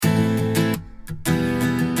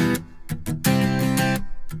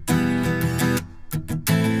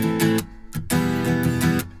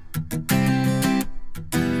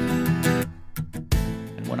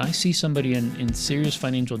I see somebody in serious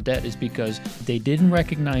financial debt is because they didn't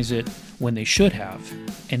recognize it when they should have,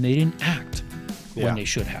 and they didn't act when they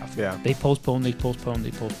should have. Yeah. They postponed,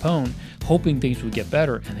 hoping things would get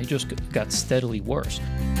better, and they just got steadily worse.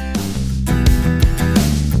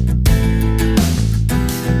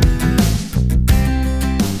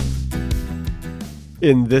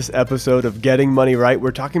 In this episode of Getting Money Right,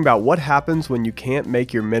 we're talking about what happens when you can't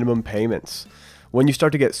make your minimum payments. When you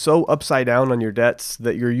start to get so upside down on your debts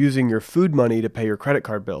that you're using your food money to pay your credit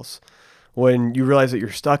card bills. When you realize that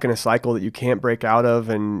you're stuck in a cycle that you can't break out of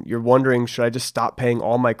and you're wondering, should I just stop paying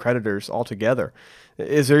all my creditors altogether?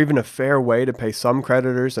 Is there even a fair way to pay some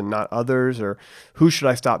creditors and not others? Or who should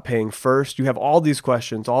I stop paying first? You have all these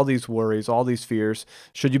questions, all these worries, all these fears.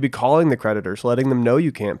 Should you be calling the creditors, letting them know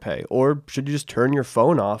you can't pay? Or should you just turn your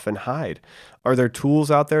phone off and hide? Are there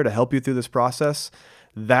tools out there to help you through this process?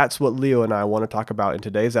 That's what Leo and I want to talk about in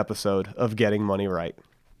today's episode of Getting Money Right.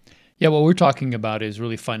 Yeah, what we're talking about is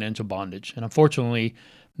really financial bondage. And unfortunately,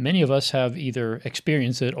 many of us have either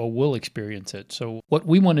experienced it or will experience it. So what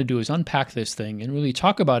we want to do is unpack this thing and really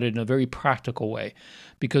talk about it in a very practical way.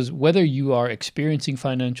 Because whether you are experiencing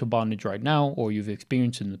financial bondage right now or you've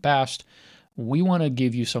experienced it in the past, we want to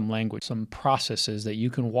give you some language, some processes that you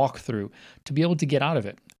can walk through to be able to get out of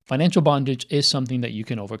it. Financial bondage is something that you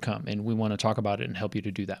can overcome, and we want to talk about it and help you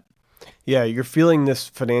to do that. Yeah, you're feeling this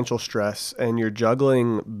financial stress and you're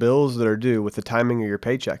juggling bills that are due with the timing of your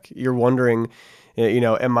paycheck. You're wondering,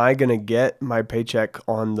 am I going to get my paycheck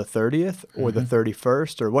on the 30th or the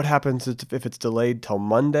 31st? Or what happens if it's delayed till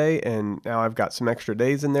Monday and now I've got some extra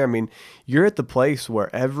days in there? I mean, you're at the place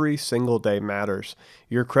where every single day matters.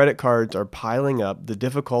 Your credit cards are piling up. The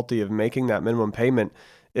difficulty of making that minimum payment,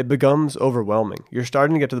 it becomes overwhelming. You're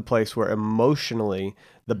starting to get to the place where emotionally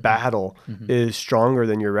the battle is stronger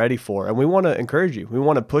than you're ready for. And we want to encourage you. We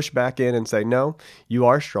want to push back in and say, no, you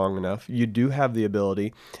are strong enough. You do have the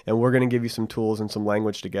ability, and we're going to give you some tools and some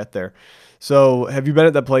language to get there. So have you been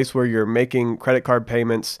at that place where you're making credit card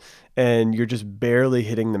payments and you're just barely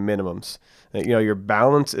hitting the minimums? Your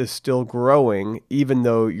balance is still growing even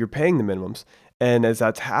though you're paying the minimums. And as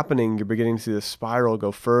that's happening, you're beginning to see the spiral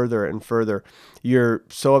go further and further. You're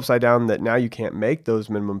so upside down that now you can't make those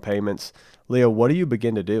minimum payments. Leo, what do you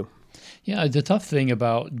begin to do? Yeah, the tough thing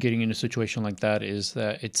about getting in a situation like that is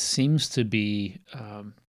that it seems to be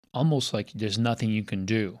almost like there's nothing you can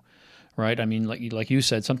do, right? I mean, like you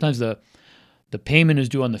said, sometimes the payment is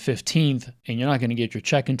due on the 15th, and you're not going to get your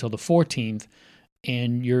check until the 14th,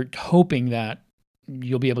 and you're hoping that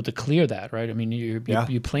you'll be able to clear that, right? I mean,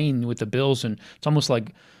 you're playing with the bills, and it's almost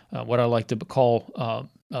like what I like to call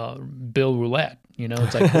bill roulette.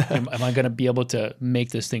 It's like, am I going to be able to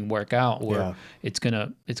make this thing work out, or it's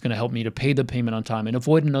gonna help me to pay the payment on time and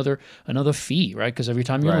avoid another fee, right? Because every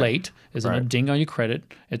time you're late, there's another ding on your credit.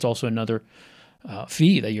 It's also another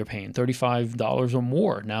fee that you're paying. $35 or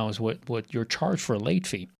more now is what you're charged for a late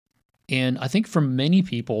fee. And I think for many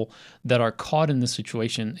people that are caught in this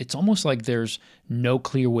situation, it's almost like there's no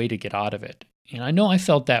clear way to get out of it. And I know I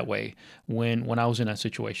felt that way when I was in that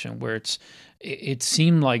situation where it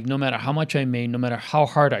seemed like no matter how much I made, no matter how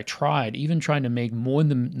hard I tried, even trying to make more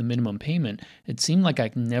than the minimum payment, it seemed like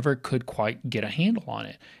I never could quite get a handle on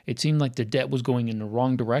it. It seemed like the debt was going in the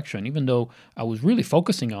wrong direction, even though I was really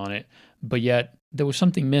focusing on it, but yet there was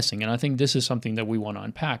something missing. And I think this is something that we want to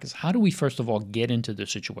unpack is how do we, first of all, get into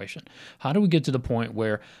this situation? How do we get to the point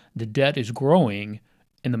where the debt is growing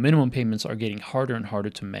and the minimum payments are getting harder and harder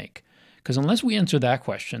to make? Because unless we answer that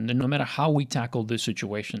question, then no matter how we tackle this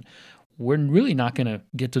situation, we're really not going to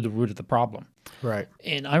get to the root of the problem. Right.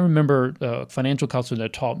 And I remember a financial counselor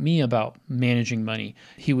that taught me about managing money.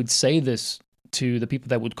 He would say this to the people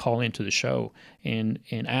that would call into the show and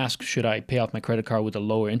ask, should I pay off my credit card with a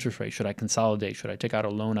lower interest rate? Should I consolidate? Should I take out a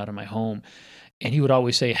loan out of my home? And he would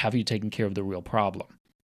always say, have you taken care of the real problem?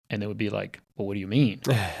 And they would be like, well, what do you mean?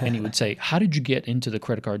 And he would say, how did you get into the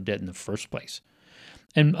credit card debt in the first place?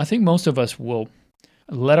 And I think most of us will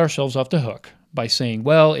let ourselves off the hook by saying,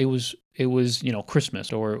 well, it was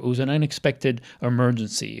Christmas, or it was an unexpected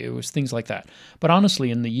emergency. It was things like that. But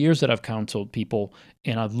honestly, in the years that I've counseled people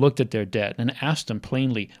and I've looked at their debt and asked them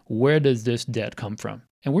plainly, where does this debt come from?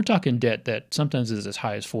 And we're talking debt that sometimes is as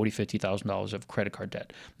high as $40,000, $50,000 of credit card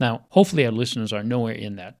debt. Now, hopefully our listeners are nowhere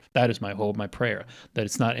in that. That is my hope, my prayer, that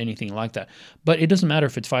it's not anything like that. But it doesn't matter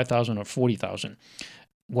if it's $5,000 or $40,000.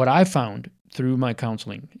 What I found through my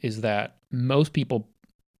counseling is that most people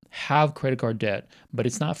have credit card debt, but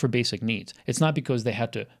it's not for basic needs. It's not because they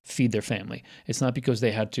had to feed their family. It's not because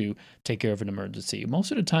they had to take care of an emergency.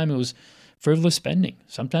 Most of the time it was frivolous spending.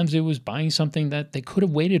 Sometimes it was buying something that they could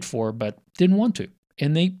have waited for but didn't want to.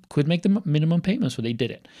 and they could make the minimum payment, so they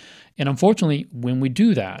did it. And unfortunately, when we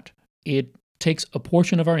do that, it takes a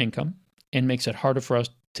portion of our income and makes it harder for us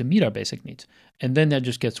to meet our basic needs. And then that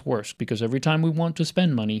just gets worse because every time we want to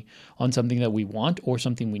spend money on something that we want or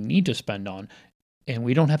something we need to spend on, and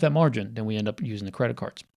we don't have that margin, then we end up using the credit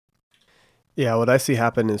cards. Yeah, what I see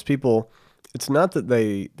happen is people, it's not that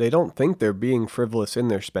they don't think they're being frivolous in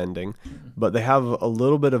their spending, but they have a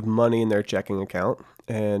little bit of money in their checking account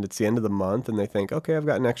and it's the end of the month and they think, okay, I've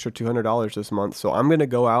got an extra $200 this month, so I'm going to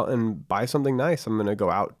go out and buy something nice. I'm going to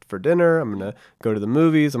go out for dinner. I'm going to go to the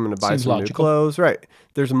movies. I'm going to buy Seems some new logical. clothes. Right.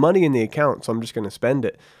 There's money in the account, so I'm just going to spend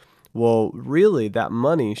it. Well, really, that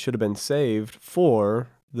money should have been saved for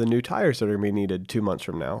the new tires that are going to be needed 2 months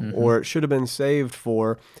from now, or it should have been saved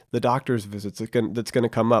for the doctor's visits that's going to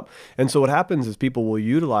come up. And so what happens is people will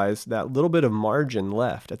utilize that little bit of margin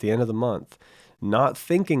left at the end of the month, not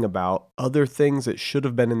thinking about other things that should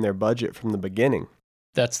have been in their budget from the beginning.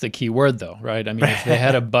 That's the key word, though, right? I mean, if they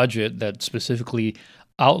had a budget that specifically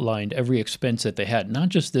outlined every expense that they had, not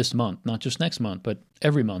just this month, not just next month, but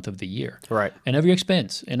every month of the year. Right. And every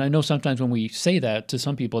expense. And I know sometimes when we say that to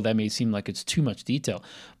some people, that may seem like it's too much detail.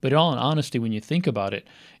 But in all honesty, when you think about it,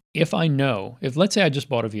 if let's say I just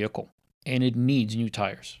bought a vehicle and it needs new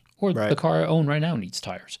tires, or Right. the car I own right now needs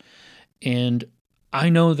tires, and I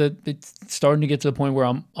know that it's starting to get to the point where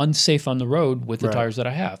I'm unsafe on the road with the Right. tires that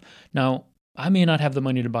I have. Now, I may not have the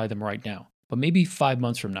money to buy them right now, but maybe 5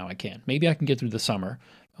 months from now I can. Maybe I can get through the summer.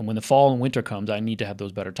 And when the fall and winter comes, I need to have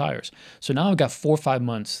those better tires. So now I've got 4 or 5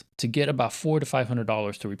 months to get about $400 to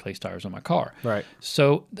 $500 to replace tires on my car. Right.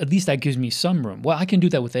 So at least that gives me some room. Well, I can do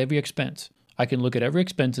that with every expense. I can look at every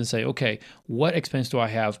expense and say, okay, what expense do I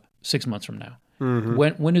have 6 months from now?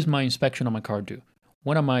 When is my inspection on my car due?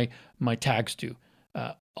 When are my tags due?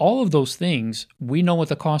 All of those things, we know what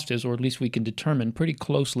the cost is, or at least we can determine pretty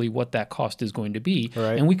closely what that cost is going to be.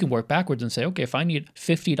 Right. And we can work backwards and say, okay, if I need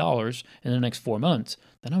 $50 in the next 4 months,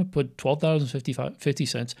 then I would put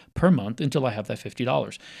 $12.50 per month until I have that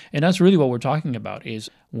 $50. And that's really what we're talking about is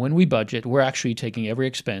when we budget, we're actually taking every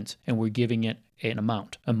expense and we're giving it an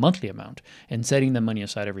amount, a monthly amount, and setting the money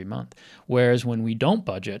aside every month. Whereas when we don't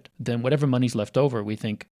budget, then whatever money's left over, we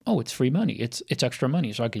think, oh, it's free money. It's extra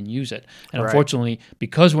money, so I can use it. And Right. unfortunately,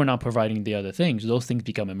 because we're not providing the other things, those things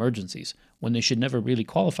become emergencies when they should never really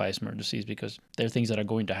qualify as emergencies because they're things that are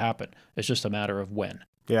going to happen. It's just a matter of when.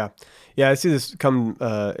 Yeah. Yeah, I see this come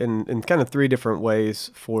in kind of three different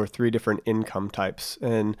ways for three different income types.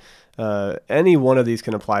 And any one of these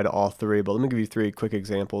can apply to all three, but let me give you three quick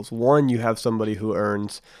examples. One, you have somebody who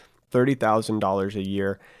earns $30,000 a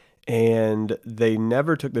year and they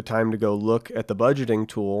never took the time to go look at the budgeting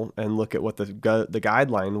tool and look at what the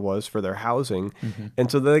guideline was for their housing.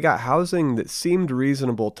 And so they got housing that seemed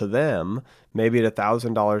reasonable to them, maybe at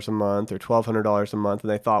 $1,000 a month or $1,200 a month.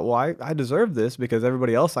 And they thought, well, I deserve this because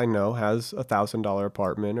everybody else I know has a $1,000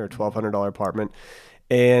 apartment or $1,200 apartment.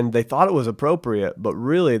 And they thought it was appropriate, but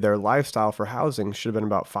really their lifestyle for housing should have been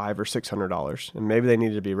about $500 or $600. And maybe they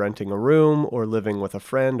needed to be renting a room or living with a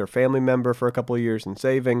friend or family member for a couple of years and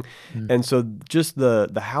saving. And so just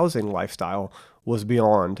the housing lifestyle was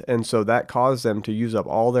beyond. And so that caused them to use up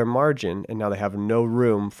all their margin. And now they have no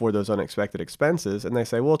room for those unexpected expenses. And they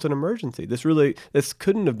say, well, it's an emergency. This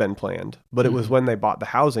couldn't have been planned, but it was when they bought the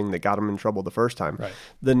housing that got them in trouble the first time. Right.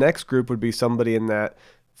 The next group would be somebody in that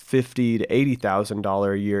 $50,000 to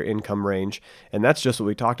 $80,000 a year income range. And that's just what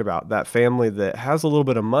we talked about. That family that has a little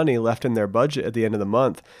bit of money left in their budget at the end of the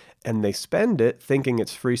month and they spend it thinking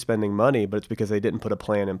it's free spending money, but it's because they didn't put a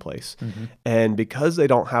plan in place. And because they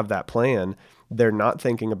don't have that plan, they're not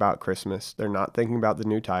thinking about Christmas. They're not thinking about the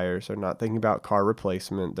new tires. They're not thinking about car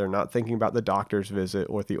replacement. They're not thinking about the doctor's visit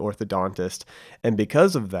or the orthodontist. And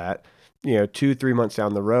because of that, 2-3 months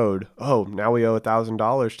down the road, oh, now we owe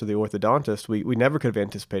 $1,000 to the orthodontist. We never could have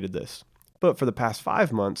anticipated this. But for the past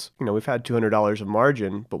 5 months, we've had $200 of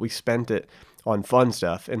margin, but we spent it on fun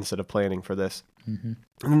stuff instead of planning for this. And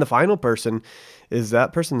then the final person is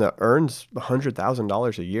that person that earns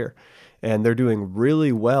 $100,000 a year, and they're doing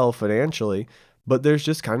really well financially, but there's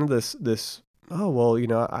just kind of this oh well,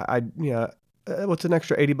 what's an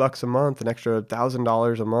extra $80 a month, an extra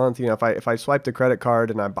 $1,000 a month? If I swipe the credit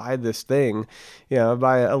card and I buy this thing, I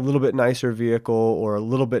buy a little bit nicer vehicle or a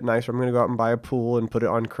little bit nicer. I'm going to go out and buy a pool and put it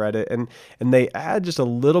on credit, and they add just a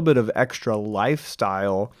little bit of extra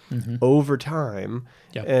lifestyle over time,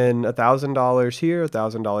 Yep. and $1,000 here,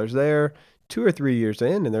 $1,000 there. 2 or 3 years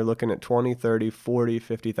in, and they're looking at $20,000, $30,000, $40,000,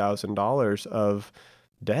 $50,000 of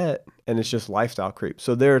debt, and it's just lifestyle creep.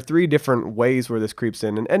 So there are three different ways where this creeps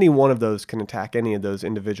in, and any one of those can attack any of those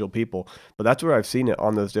individual people. But that's where I've seen it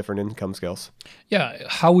on those different income scales. Yeah,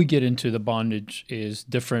 how we get into the bondage is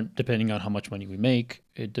different depending on how much money we make.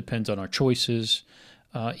 It depends on our choices,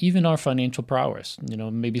 even our financial prowess.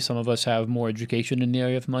 Maybe some of us have more education in the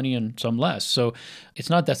area of money and some less. So it's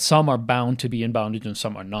not that some are bound to be in bondage and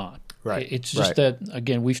some are not. Right. It's just that,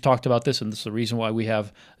 again, we've talked about this, and this is the reason why we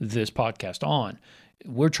have this podcast on.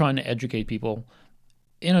 We're trying to educate people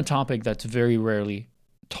in a topic that's very rarely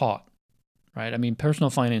taught, right? I mean, personal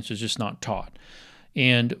finance is just not taught.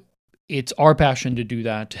 And it's our passion to do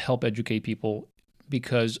that, to help educate people,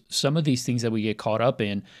 because some of these things that we get caught up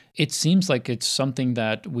in, it seems like it's something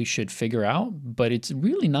that we should figure out, but it's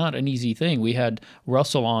really not an easy thing. We had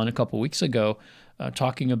Russell on a couple of weeks ago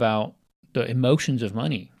talking about the emotions of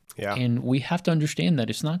money. Yeah. And we have to understand that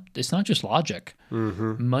it's not just logic.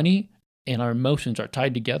 Mm-hmm. Money and our emotions are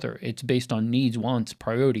tied together. It's based on needs, wants,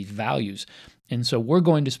 priorities, values. And so we're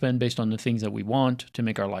going to spend based on the things that we want to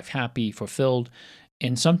make our life happy, fulfilled.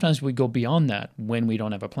 And sometimes we go beyond that when we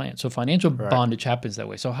don't have a plan. So financial bondage happens that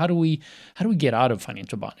way. So how do we get out of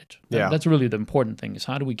financial bondage? Yeah. That's really the important thing, is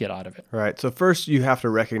how do we get out of it? Right. So first you have to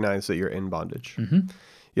recognize that you're in bondage. Mm-hmm.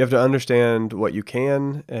 You have to understand what you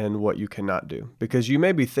can and what you cannot do, because you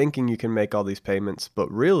may be thinking you can make all these payments, but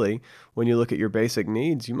really, when you look at your basic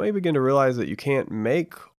needs, you may begin to realize that you can't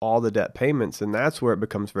make all the debt payments, and that's where it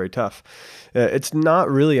becomes very tough. It's not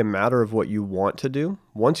really a matter of what you want to do.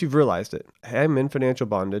 Once you've realized it, hey, I'm in financial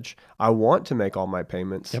bondage, I want to make all my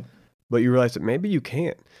payments, but you realize that maybe you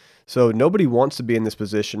can't. So nobody wants to be in this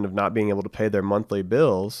position of not being able to pay their monthly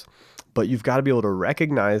bills, but you've got to be able to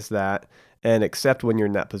recognize that and accept when you're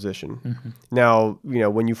in that position. Mm-hmm. Now,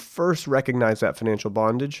 when you first recognize that financial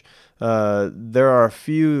bondage, there are a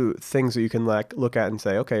few things that you can look at and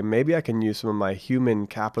say, okay, maybe I can use some of my human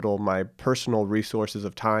capital, my personal resources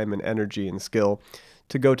of time and energy and skill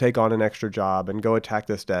to go take on an extra job and go attack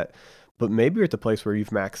this debt. But maybe you're at the place where you've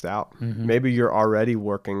maxed out. Mm-hmm. Maybe you're already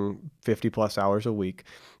working 50 plus hours a week.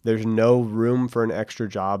 There's no room for an extra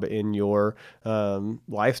job in your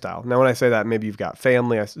lifestyle. Now, when I say that, maybe you've got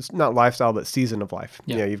family. It's not lifestyle, but season of life.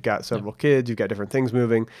 Yeah. You've got several kids. You've got different things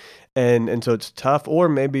moving. And so it's tough. Or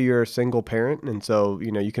maybe you're a single parent. And so,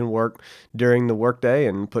 you can work during the workday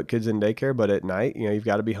and put kids in daycare. But at night, you've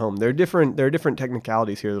got to be home. There are different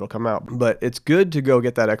technicalities here that'll come out. But it's good to go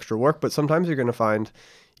get that extra work. But sometimes you're going to find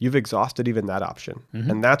you've exhausted even that option. Mm-hmm.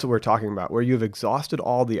 And that's what we're talking about, where you've exhausted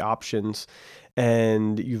all the options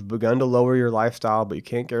and you've begun to lower your lifestyle, but you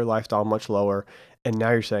can't get your lifestyle much lower. And now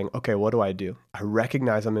you're saying, okay, what do? I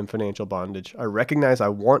recognize I'm in financial bondage. I recognize I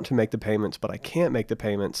want to make the payments, but I can't make the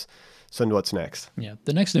payments. So what's next? Yeah.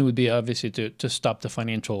 The next thing would be obviously to stop the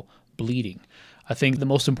financial bleeding. I think the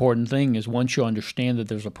most important thing is, once you understand that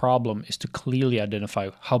there's a problem, is to clearly identify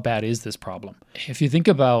how bad is this problem. If you think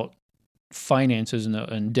about finances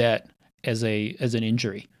and debt as an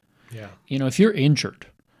injury. Yeah. If you're injured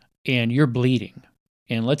and you're bleeding,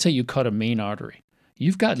 and let's say you cut a main artery,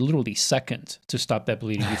 you've got literally seconds to stop that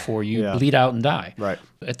bleeding before you bleed out and die. Right.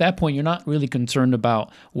 At that point, you're not really concerned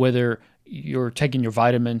about whether you're taking your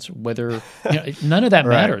vitamins, whether none of that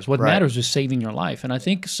matters. What matters is saving your life. And I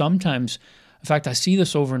think sometimes, in fact, I see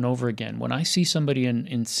this over and over again. When I see somebody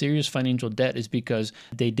in serious financial debt, is because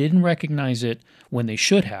they didn't recognize it when they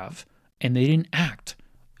should have, and they didn't act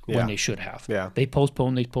when they should have. Yeah. They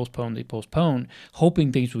postponed,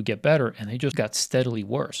 hoping things would get better, and they just got steadily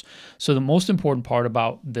worse. So the most important part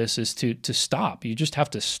about this is to stop. You just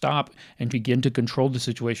have to stop and begin to control the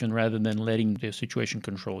situation rather than letting the situation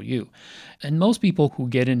control you. And most people who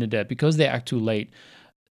get into debt, because they act too late,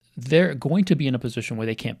 they're going to be in a position where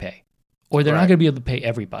they can't pay, or they're not going to be able to pay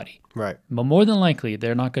everybody. Right. But more than likely,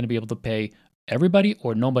 they're not going to be able to pay everybody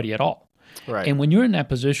or nobody at all. Right. And when you're in that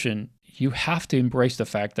position, you have to embrace the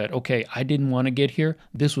fact that, okay, I didn't want to get here.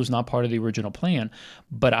 This was not part of the original plan,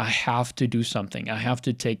 but I have to do something. I have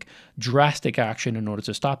to take drastic action in order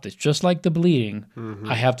to stop this. Just like the bleeding,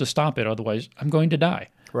 I have to stop it. Otherwise, I'm going to die.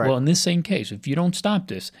 Right. Well, in this same case, if you don't stop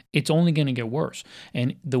this, it's only going to get worse.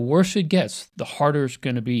 And the worse it gets, the harder it's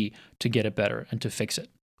going to be to get it better and to fix it.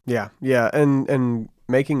 Yeah. Yeah. And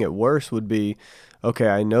making it worse would be, okay,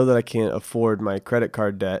 I know that I can't afford my credit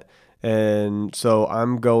card debt. And so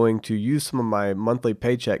I'm going to use some of my monthly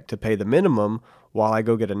paycheck to pay the minimum while I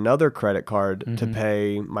go get another credit card to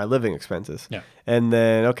pay my living expenses. Yeah. And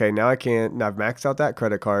then, okay, now I've maxed out that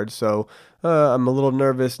credit card. So I'm a little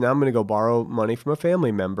nervous. Now I'm going to go borrow money from a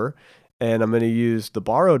family member. and I'm going to use the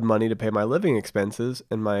borrowed money to pay my living expenses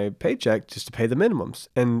and my paycheck just to pay the minimums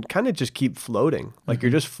and kind of just keep floating. Like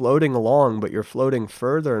you're just floating along, but you're floating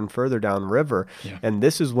further and further down river. Yeah. And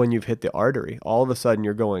this is when you've hit the artery. All of a sudden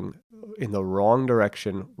you're going in the wrong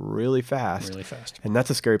direction really fast. Really fast. And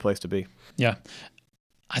that's a scary place to be. Yeah.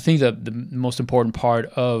 I think that the most important part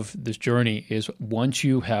of this journey is once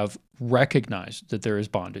you have recognized that there is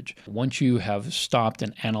bondage, once you have stopped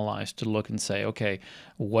and analyzed to look and say, okay,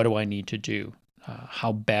 what do I need to do?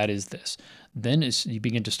 How bad is this? Then you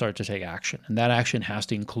begin to start to take action. And that action has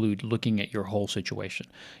to include looking at your whole situation.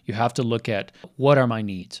 You have to look at what are my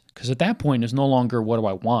needs? Because at that point, it's no longer what do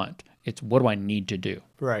I want? It's what do I need to do?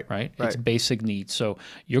 Right? It's basic needs. So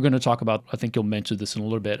you're going to talk about, I think you'll mention this in a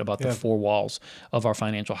little bit, about the four walls of our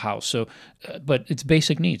financial house. So, but it's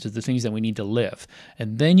basic needs. It's the things that we need to live.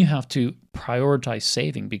 And then you have to prioritize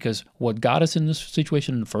saving, because what got us in this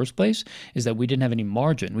situation in the first place is that we didn't have any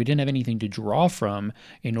margin. We didn't have anything to draw from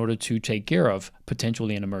in order to take care of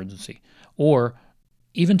potentially an emergency, or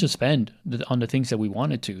even to spend on the things that we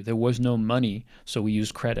wanted to. There was no money, so we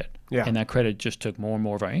used credit. Yeah. And that credit just took more and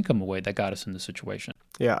more of our income away. That got us in this situation.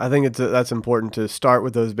 Yeah, I think that's important to start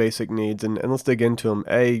with those basic needs, and let's dig into them.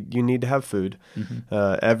 You need to have food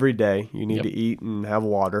every day. You need to eat and have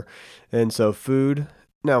water. And so food,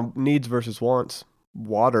 now needs versus wants.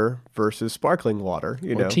 Water versus sparkling water,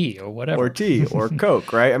 or tea or whatever. Or tea or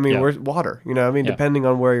Coke, right? I mean, where's water? Depending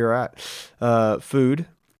on where you're at. Food,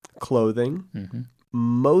 clothing.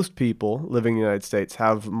 Most people living in the United States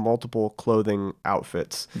have multiple clothing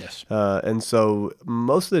outfits. Yes. And so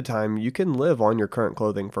most of the time you can live on your current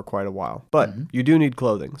clothing for quite a while. But you do need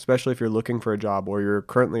clothing, especially if you're looking for a job or you're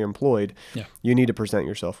currently employed. Yeah. You need to present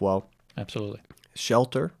yourself well. Absolutely.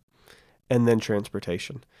 Shelter, and then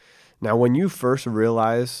transportation. Now, when you first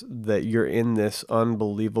realize that you're in this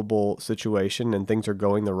unbelievable situation and things are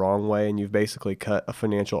going the wrong way and you've basically cut a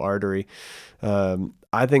financial artery,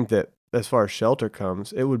 I think that as far as shelter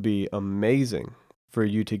comes, it would be amazing for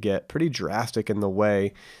you to get pretty drastic in the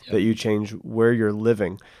way that you change where you're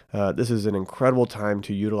living. This is an incredible time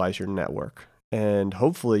to utilize your network. And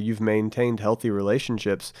hopefully you've maintained healthy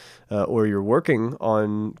relationships, or you're working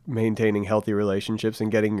on maintaining healthy relationships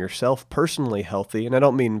and getting yourself personally healthy. And I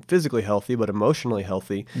don't mean physically healthy, but emotionally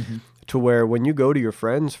healthy, to where when you go to your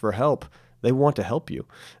friends for help, they want to help you.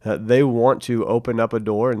 They want to open up a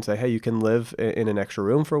door and say, hey, you can live in an extra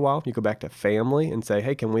room for a while. You go back to family and say,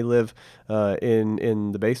 hey, can we live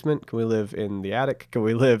in the basement? Can we live in the attic? Can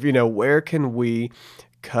we live, where can we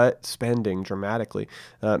cut spending dramatically?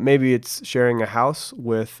 Maybe it's sharing a house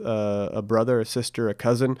with a brother, a sister, a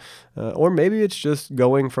cousin, or maybe it's just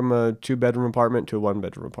going from a 2-bedroom apartment to a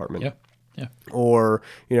 1-bedroom apartment. Yeah. Or,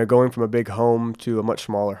 going from a big home to a much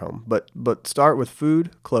smaller home. But start with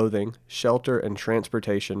food, clothing, shelter, and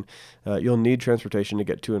transportation. You'll need transportation to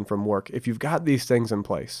get to and from work. If you've got these things in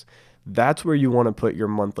place, that's where you want to put your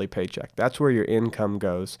monthly paycheck. That's where your income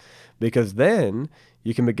goes, because then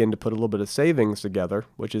you can begin to put a little bit of savings together,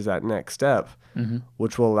 which is that next step,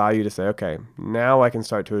 which will allow you to say, okay, now I can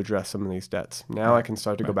start to address some of these debts. Now I can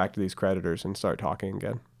start to go back to these creditors and start talking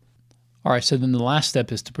again. All right, so then the last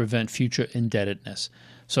step is to prevent future indebtedness.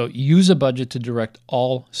 So use a budget to direct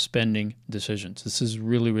all spending decisions. This is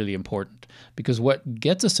really, really important, because what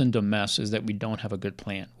gets us into a mess is that we don't have a good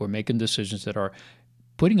plan. We're making decisions that are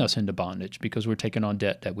putting us into bondage because we're taking on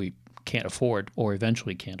debt that we can't afford or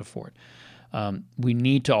eventually can't afford. We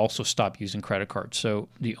need to also stop using credit cards. So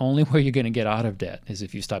the only way you're going to get out of debt is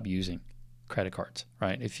if you stop using credit cards,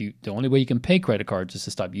 right? The only way you can pay credit cards is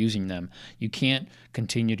to stop using them. You can't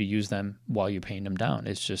continue to use them while you're paying them down.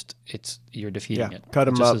 You're defeating it. Cut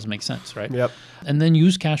them up. It just doesn't make sense, right? Yep. And then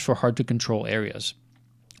use cash for hard to control areas.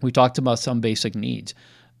 We talked about some basic needs.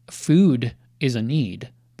 Food is a need,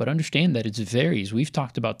 but understand that it varies. We've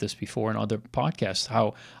talked about this before in other podcasts,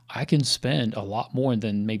 how I can spend a lot more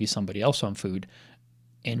than maybe somebody else on food.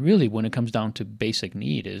 And really, when it comes down to basic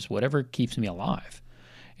need, is whatever keeps me alive.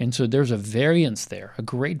 And so there's a variance there, a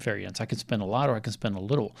great variance. I can spend a lot or I can spend a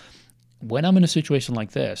little. When I'm in a situation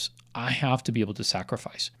like this, I have to be able to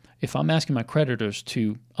sacrifice. If I'm asking my creditors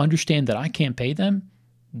to understand that I can't pay them,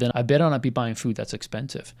 then I better not be buying food that's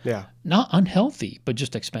expensive. Yeah. Not unhealthy, but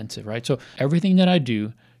just expensive, right? So everything that I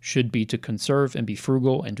do should be to conserve and be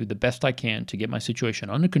frugal and do the best I can to get my situation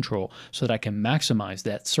under control so that I can maximize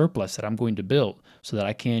that surplus that I'm going to build so that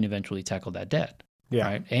I can eventually tackle that debt. Yeah.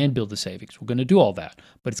 right? And build the savings. We're going to do all that,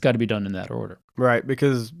 but it's got to be done in that order. Right,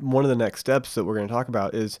 because one of the next steps that we're going to talk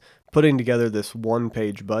about is putting together this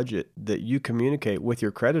one-page budget that you communicate with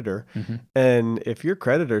your creditor. Mm-hmm. And if your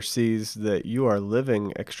creditor sees that you are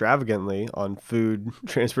living extravagantly on food,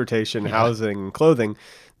 transportation, Yeah. housing, and clothing,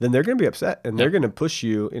 then they're going to be upset and they're Yep. going to push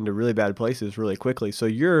you into really bad places really quickly. So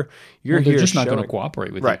you're They're here just not going to showing.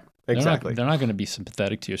 cooperate with Right, you. exactly. They're not going to be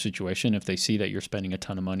sympathetic to your situation if they see that you're spending a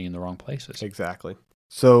ton of money in the wrong places. Exactly.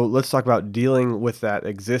 So let's talk about dealing with that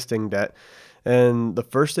existing debt. And the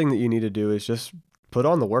first thing that you need to do is just put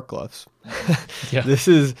on the work gloves. Yeah. This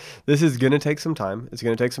is going to take some time. It's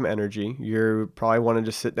going to take some energy. You're probably want to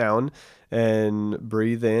just sit down and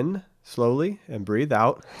breathe in slowly and breathe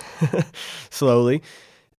out slowly.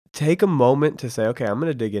 Take a moment to say, okay, I'm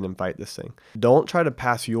going to dig in and fight this thing. Don't try to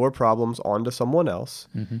pass your problems on to someone else.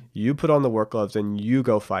 Mm-hmm. You put on the work gloves and you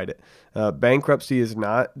go fight it. Bankruptcy is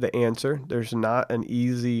not the answer. There's not an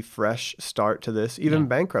easy, fresh start to this. Even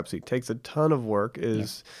bankruptcy takes a ton of work,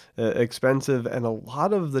 is expensive, and a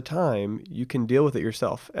lot of the time you can deal with it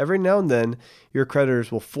yourself. Every now and then, your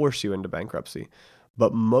creditors will force you into bankruptcy.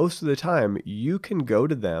 But most of the time, you can go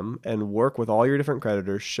to them and work with all your different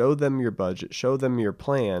creditors, show them your budget, show them your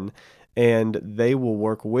plan, and they will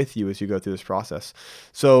work with you as you go through this process.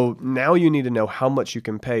 So now you need to know how much you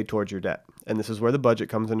can pay towards your debt. And this is where the budget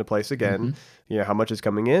comes into place again. Mm-hmm. You know, how much is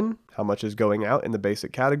coming in, how much is going out in the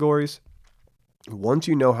basic categories. Once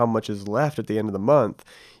you know how much is left at the end of the month,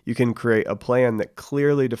 you can create a plan that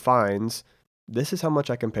clearly defines, this is how much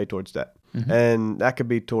I can pay towards debt. Mm-hmm. And that could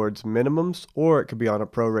be towards minimums, or it could be on a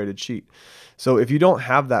prorated sheet. So if you don't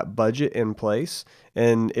have that budget in place,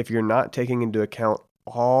 and if you're not taking into account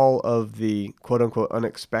all of the quote unquote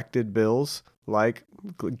unexpected bills, like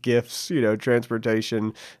gifts,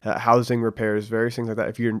 transportation, housing repairs, various things like that,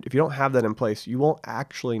 if you don't have that in place, you won't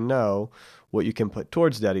actually know what you can put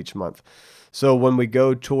towards debt each month. So when we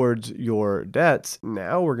go towards your debts,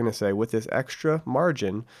 now we're going to say, with this extra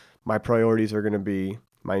margin, my priorities are going to be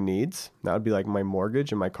my needs. That would be like my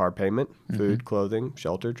mortgage and my car payment, food, clothing,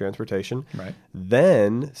 shelter, transportation. Right.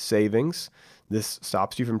 Then savings. This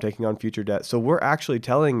stops you from taking on future debt. So we're actually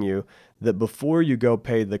telling you that before you go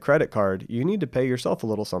pay the credit card, you need to pay yourself a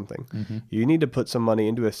little something. Mm-hmm. You need to put some money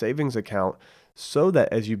into a savings account so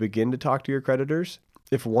that as you begin to talk to your creditors,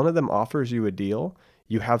 if one of them offers you a deal,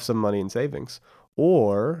 you have some money in savings.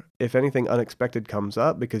 Or if anything unexpected comes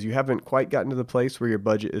up because you haven't quite gotten to the place where your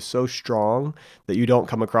budget is so strong that you don't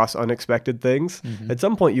come across unexpected things, at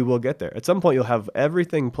some point you will get there. At some point you'll have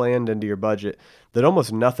everything planned into your budget that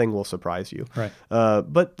almost nothing will surprise you. Right.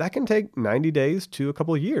 But that can take 90 days to a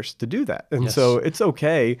couple of years to do that. And Yes. so it's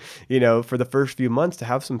okay, for the first few months to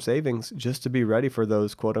have some savings just to be ready for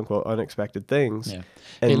those quote unquote unexpected things. Yeah.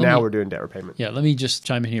 And Hey, now we're doing debt repayment. Yeah, let me just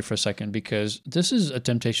chime in here for a second, because this is a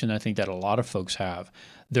temptation I think that a lot of folks have.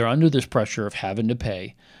 They're under this pressure of having to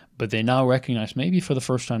pay, but they now recognize maybe for the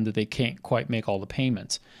first time that they can't quite make all the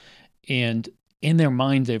payments. And in their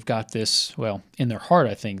mind, they've got this, in their heart,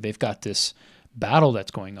 I think, they've got this battle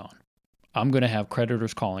that's going on. I'm going to have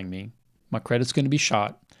creditors calling me. My credit's going to be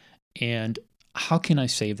shot. And how can I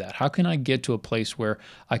save that? How can I get to a place where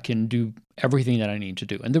I can do everything that I need to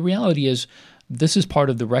do? And the reality is, this is part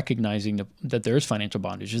of the recognizing that there is financial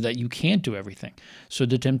bondage, is that you can't do everything. So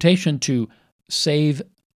the temptation to save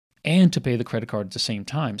and to pay the credit card at the same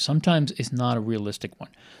time sometimes is not a realistic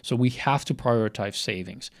one. So we have to prioritize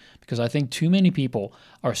savings, because I think too many people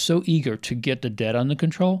are so eager to get the debt under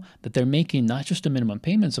control that they're making not just a minimum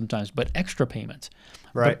payment sometimes, but extra payments.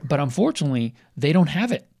 Right. But unfortunately, they don't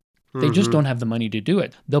have it. They just don't have the money to do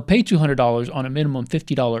it. They'll pay $200 on a minimum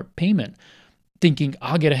 $50 payment, thinking,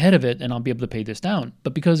 I'll get ahead of it and I'll be able to pay this down.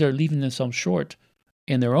 But because they're leaving themselves short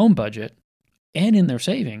in their own budget and in their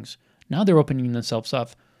savings, now they're opening themselves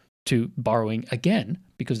up to borrowing again,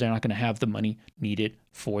 because they're not going to have the money needed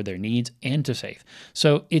for their needs and to save.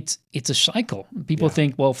 So it's a cycle. People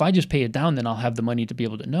think, well, if I just pay it down, then I'll have the money to be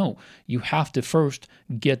able to. No, you have to first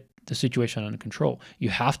get the situation under control. You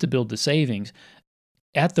have to build the savings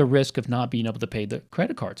at the risk of not being able to pay the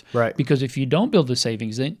credit cards. Right. Because if you don't build the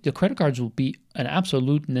savings, then the credit cards will be an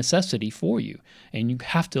absolute necessity for you, and you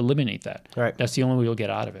have to eliminate that. Right. That's the only way you'll get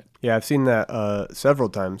out of it. Yeah, I've seen that several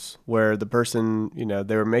times where the person,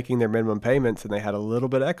 they were making their minimum payments and they had a little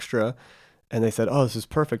bit extra and they said, oh, this is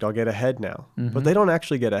perfect, I'll get ahead now. But they don't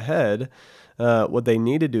actually get ahead. What they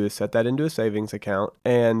need to do is set that into a savings account,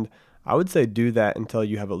 and I would say do that until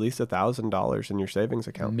you have at least $1,000 in your savings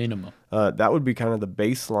account. Minimum. That would be kind of the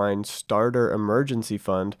baseline starter emergency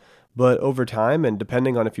fund. But over time, and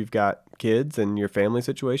depending on if you've got kids and your family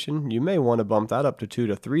situation, you may want to bump that up to $2,000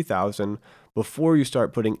 to $3,000. before you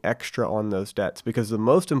start putting extra on those debts. Because the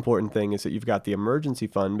most important thing is that you've got the emergency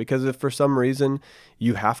fund, because if for some reason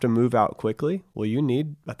you have to move out quickly, well, you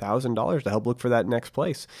need $1,000 to help look for that next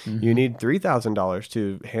place. You need $3,000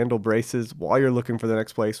 to handle braces while you're looking for the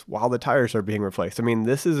next place while the tires are being replaced. I mean,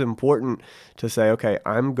 this is important to say, okay,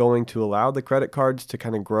 I'm going to allow the credit cards to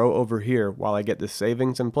kind of grow over here while I get this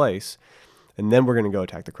savings in place, and then we're going to go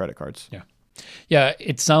attack the credit cards. Yeah. Yeah,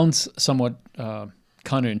 it sounds somewhat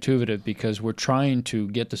counterintuitive because we're trying to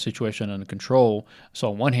get the situation under control. So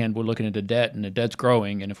on one hand, we're looking at the debt, and the debt's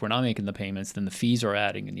growing, and if we're not making the payments, then the fees are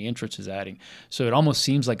adding and the interest is adding. So it almost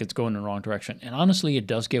seems like it's going in the wrong direction. And honestly, it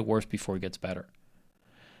does get worse before it gets better.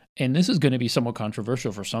 And this is going to be somewhat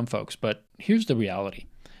controversial for some folks, but here's the reality.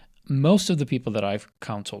 Most of the people that I've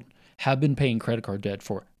counseled have been paying credit card debt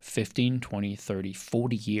for 15, 20, 30,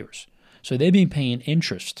 40 years. So they've been paying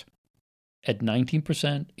interest at 19%,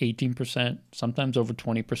 18%, sometimes over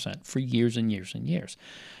 20% for years and years and years.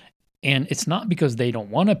 And it's not because they don't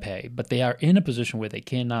want to pay, but they are in a position where they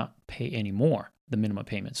cannot pay anymore the minimum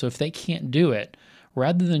payment. So if they can't do it,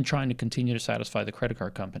 rather than trying to continue to satisfy the credit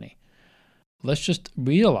card company, let's just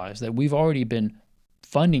realize that we've already been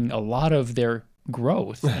funding a lot of their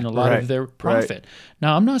growth and a lot of their profit.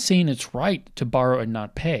 Now, I'm not saying it's right to borrow and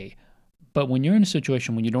not pay. But when you're in a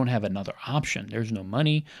situation when you don't have another option, there's no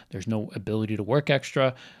money, there's no ability to work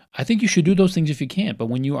extra, I think you should do those things if you can. But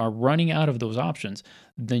when you are running out of those options,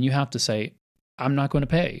 then you have to say, I'm not going to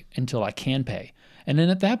pay until I can pay. And then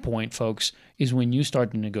at that point, folks, is when you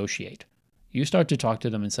start to negotiate. You start to talk to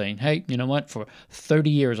them and saying, hey, you know what? For 30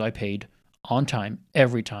 years, I paid on time,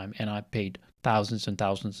 every time, and I paid thousands and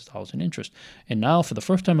thousands of dollars in interest. And now for the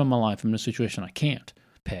first time in my life, I'm in a situation I can't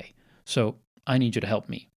pay. So I need you to help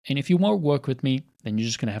me. And if you won't work with me, then you're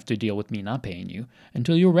just going to have to deal with me not paying you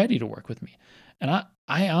until you're ready to work with me. And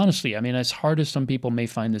I honestly, I mean, as hard as some people may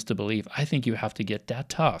find this to believe, I think you have to get that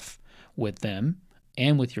tough with them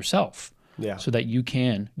and with yourself so that you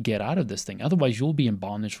can get out of this thing. Otherwise, you'll be in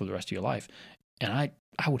bondage for the rest of your life. And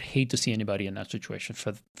I would hate to see anybody in that situation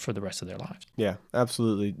for the rest of their lives. Yeah,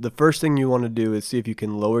 absolutely. The first thing you want to do is see if you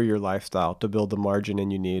can lower your lifestyle to build the margin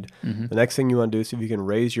in you need. The next thing you want to do is see if you can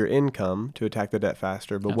raise your income to attack the debt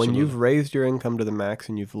faster. But when you've raised your income to the max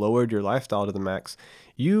and you've lowered your lifestyle to the max,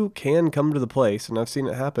 you can come to the place, and I've seen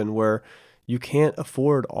it happen, where you can't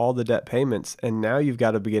afford all the debt payments. And now you've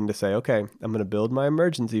got to begin to say, okay, I'm going to build my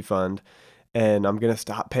emergency fund, and I'm going to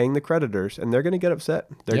stop paying the creditors, and they're going to get upset.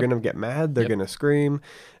 They're going to get mad. They're going to scream.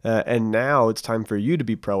 And now it's time for you to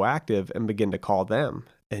be proactive and begin to call them.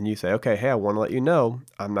 And you say, okay, hey, I want to let you know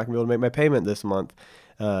I'm not going to be able to make my payment this month.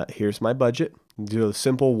 Here's my budget. Do a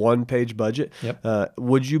simple one-page budget.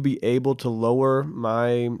 Would you be able to lower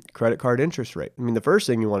my credit card interest rate? I mean, the first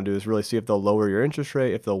thing you want to do is really see if they'll lower your interest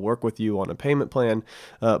rate, if they'll work with you on a payment plan.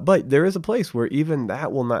 But there is a place where even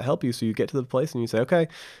that will not help you. So you get to the place and you say, okay,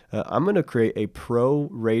 I'm going to create a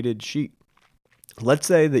pro-rated sheet. Let's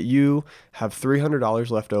say that you have $300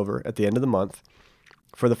 left over at the end of the month.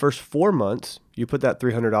 For the first 4 months, you put that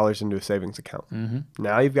 $300 into a savings account.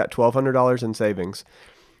 Now you've got $1,200 in savings.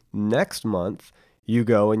 Next month, you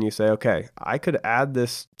go and you say, okay, I could add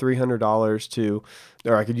this $300 to,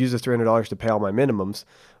 or I could use this $300 to pay all my minimums,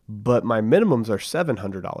 but my minimums are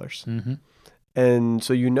 $700. And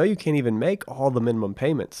so you can't even make all the minimum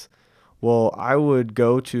payments. Well, I would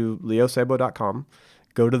go to leosabo.com,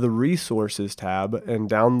 go to the resources tab, and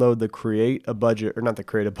download the create a budget, or not the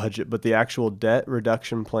create a budget, but the actual debt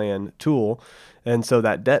reduction plan tool. And so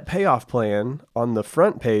that debt payoff plan, on the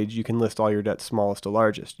front page, you can list all your debts smallest to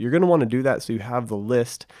largest. You're going to want to do that so you have the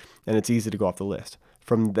list and it's easy to go off the list.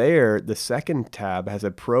 From there, the second tab has a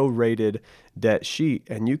prorated debt sheet,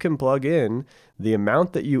 and you can plug in the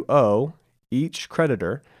amount that you owe each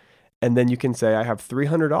creditor. And then you can say, I have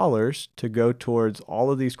 $300 to go towards all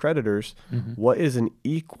of these creditors. What is an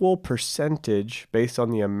equal percentage based on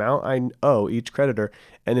the amount I owe each creditor?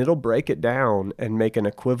 And it'll break it down and make an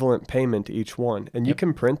equivalent payment to each one. And you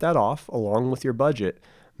can print that off along with your budget,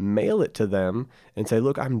 mail it to them, and say,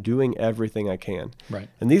 look, I'm doing everything I can. Right.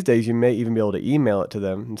 And these days, you may even be able to email it to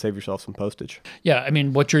them and save yourself some postage. Yeah, I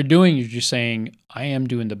mean, what you're doing is you're saying, I am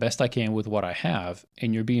doing the best I can with what I have,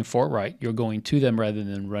 and you're being forthright. You're going to them rather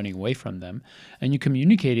than running away from them, and you're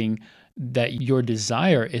communicating that your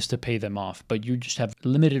desire is to pay them off, but you just have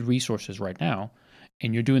limited resources right now,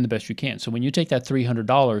 and you're doing the best you can. So when you take that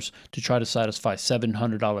 $300 to try to satisfy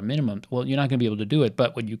 $700 minimum, well, you're not going to be able to do it.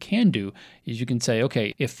 But what you can do is you can say,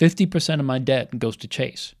 okay, if 50% of my debt goes to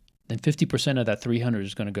Chase, then 50% of that 300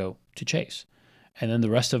 is going to go to Chase. And then the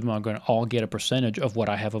rest of them are going to all get a percentage of what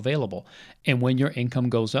I have available. And when your income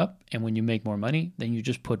goes up and when you make more money, then you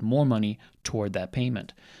just put more money toward that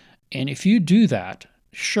payment. And if you do that,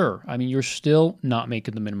 sure, I mean, you're still not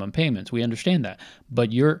making the minimum payments. We understand that.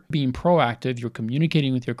 But you're being proactive, you're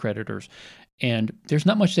communicating with your creditors, and there's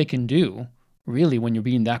not much they can do really when you're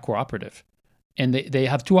being that cooperative. And they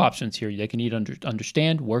have two options here. They can either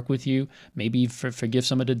understand, work with you, maybe forgive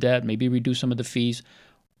some of the debt, maybe reduce some of the fees,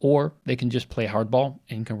 or they can just play hardball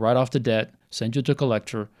and can write off the debt, send you to a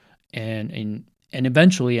collector, and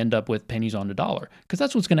eventually end up with pennies on the dollar. Because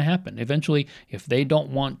that's what's going to happen. Eventually, if they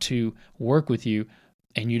don't want to work with you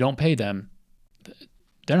and you don't pay them,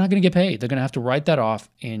 they're not going to get paid. They're going to have to write that off,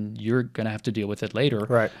 and you're going to have to deal with it later.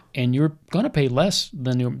 Right. And you're going to pay less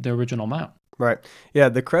than the original amount. Right. Yeah,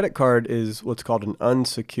 the credit card is what's called an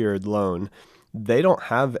unsecured loan. They don't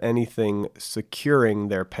have anything securing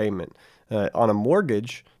their payment. On a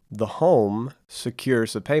mortgage, the home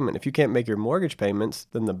secures the payment. If you can't make your mortgage payments,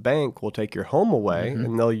 then the bank will take your home away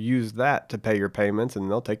and they'll use that to pay your payments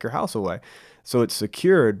and they'll take your house away. So it's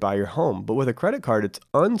secured by your home. But with a credit card, it's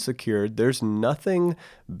unsecured. There's nothing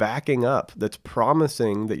backing up that's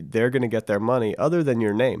promising that they're going to get their money other than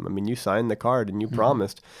your name. I mean, you signed the card and you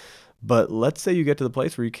promised. But let's say you get to the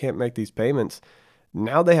place where you can't make these payments.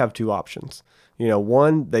 Now they have two options.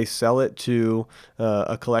 One, they sell it to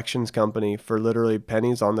a collections company for literally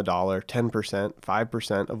pennies on the dollar, 10%,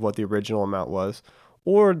 5% of what the original amount was,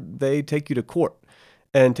 or they take you to court.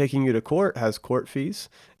 And taking you to court has court fees,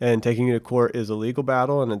 and taking you to court is a legal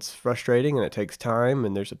battle, and it's frustrating, and it takes time,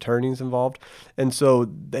 and there's attorneys involved. And so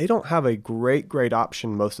they don't have a great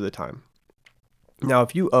option most of the time. Now,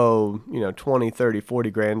 if you owe, 20, 30,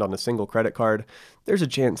 40 grand on a single credit card, there's a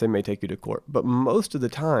chance they may take you to court. But most of the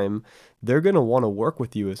time, they're going to want to work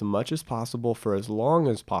with you as much as possible for as long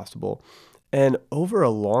as possible. And over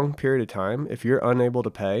a long period of time, if you're unable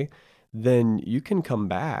to pay, then you can come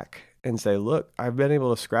back and say, look, I've been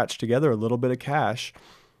able to scratch together a little bit of cash.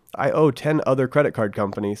 I owe 10 other credit card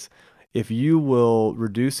companies. If you will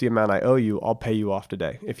reduce the amount I owe you, I'll pay you off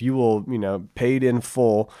today. If you will, paid in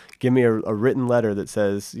full, give me a written letter that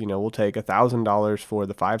says, we'll take $1,000 for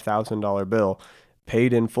the $5,000 bill,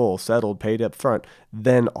 paid in full, settled, paid up front,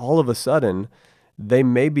 then all of a sudden they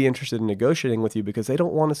may be interested in negotiating with you because they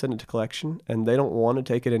don't want to send it to collection and they don't want to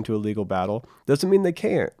take it into a legal battle. Doesn't mean they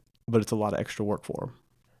can't, but it's a lot of extra work for them.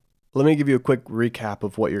 Let me give you a quick recap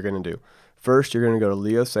of what you're going to do. First, you're going to go to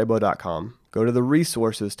leosabo.com, go to the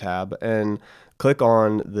resources tab, and click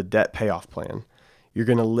on the debt payoff plan. You're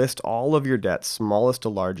going to list all of your debts, smallest to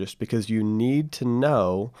largest, because you need to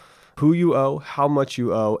know who you owe, how much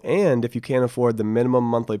you owe, and if you can't afford the minimum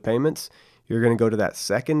monthly payments, you're going to go to that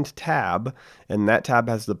second tab, and that tab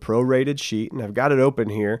has the prorated sheet, and I've got it open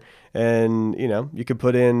here, and you could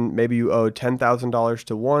put in maybe you owe $10,000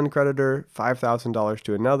 to one creditor, $5,000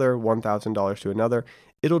 to another, $1,000 to another.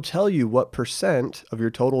 It'll tell you what percent of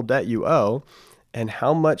your total debt you owe and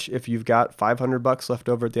how much, if you've got $500 left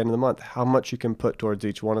over at the end of the month, how much you can put towards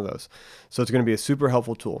each one of those. So it's going to be a super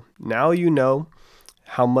helpful tool. Now you know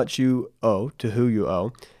how much you owe to who you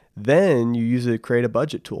owe. Then you use it to create a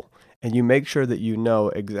budget tool. And you make sure that you know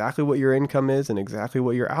exactly what your income is and exactly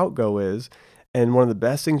what your outgo is. And one of the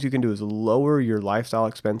best things you can do is lower your lifestyle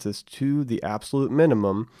expenses to the absolute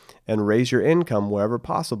minimum and raise your income wherever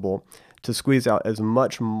possible to squeeze out as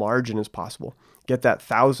much margin as possible. Get that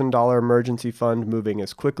 $1,000 emergency fund moving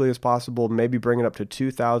as quickly as possible, maybe bring it up to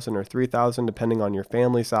 $2,000 or $3,000 depending on your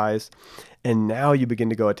family size. And now you begin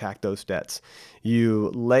to go attack those debts.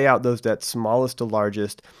 You lay out those debts smallest to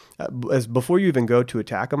largest. As before you even go to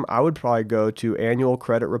attack them, I would probably go to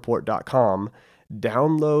annualcreditreport.com,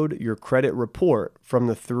 download your credit report from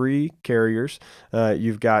the three carriers.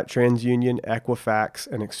 You've got TransUnion, Equifax,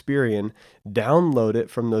 and Experian. Download it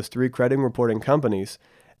from those three credit reporting companies.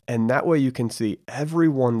 And that way you can see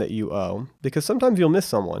everyone that you owe, because sometimes you'll miss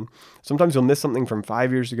someone. Sometimes you'll miss something from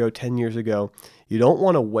 5 years ago, 10 years ago. You don't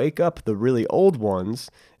want to wake up the really old ones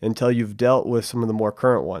until you've dealt with some of the more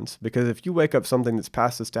current ones. Because if you wake up something that's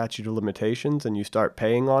past the statute of limitations and you start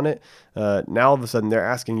paying on it, now all of a sudden they're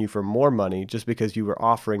asking you for more money just because you were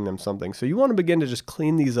offering them something. So you want to begin to just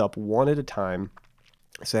clean these up one at a time,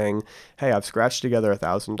 saying, hey, I've scratched together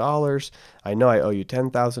 $1,000. I know I owe you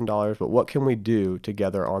 $10,000, but what can we do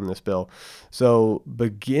together on this bill? So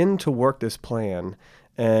begin to work this plan.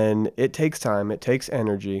 And it takes time, it takes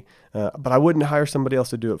energy, but I wouldn't hire somebody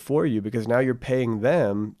else to do it for you, because now you're paying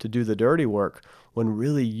them to do the dirty work when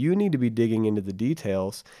really you need to be digging into the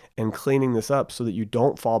details and cleaning this up so that you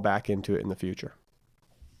don't fall back into it in the future.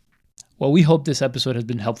 Well, we hope this episode has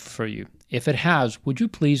been helpful for you. If it has, would you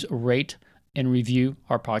please rate and review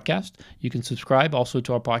our podcast. You can subscribe also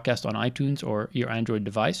to our podcast on iTunes or your Android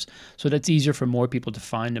device, so that's easier for more people to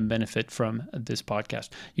find and benefit from this podcast.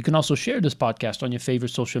 You can also share this podcast on your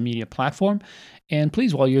favorite social media platform. And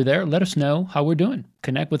please, while you're there, let us know how we're doing.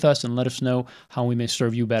 Connect with us and let us know how we may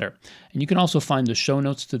serve you better. And you can also find the show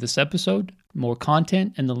notes to this episode, more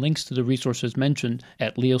content, and the links to the resources mentioned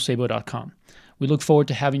at leosabo.com. We look forward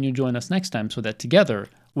to having you join us next time so that together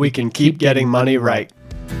we can keep getting money right.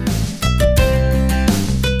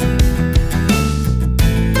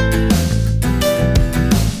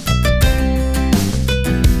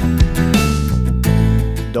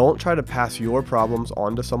 Don't try to pass your problems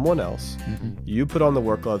on to someone else. You put on the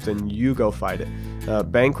work gloves and you go fight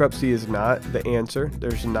it. Bankruptcy is not the answer.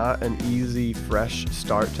 There's not an easy, fresh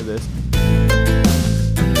start to this.